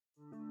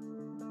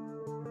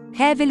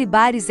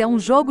Bares é um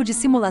jogo de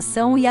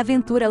simulação e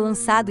aventura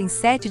lançado em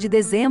 7 de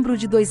dezembro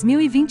de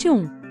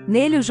 2021.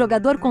 Nele o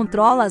jogador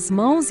controla as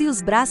mãos e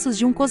os braços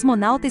de um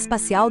cosmonauta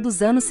espacial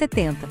dos anos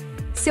 70.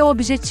 Seu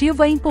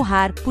objetivo é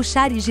empurrar,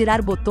 puxar e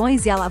girar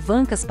botões e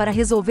alavancas para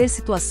resolver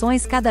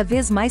situações cada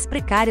vez mais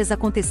precárias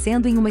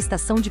acontecendo em uma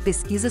estação de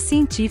pesquisa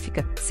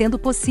científica, sendo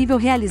possível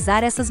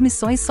realizar essas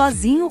missões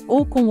sozinho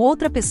ou com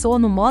outra pessoa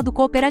no modo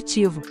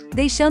cooperativo,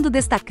 deixando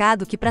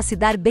destacado que para se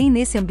dar bem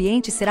nesse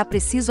ambiente será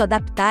preciso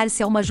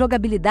adaptar-se a uma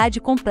jogabilidade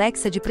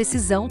complexa de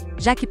precisão,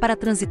 já que para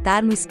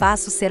transitar no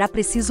espaço será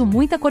preciso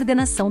muita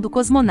coordenação do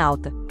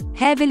cosmonauta.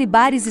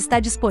 Bares está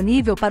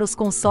disponível para os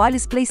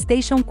consoles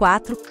PlayStation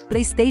 4,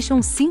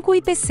 PlayStation 5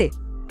 e PC.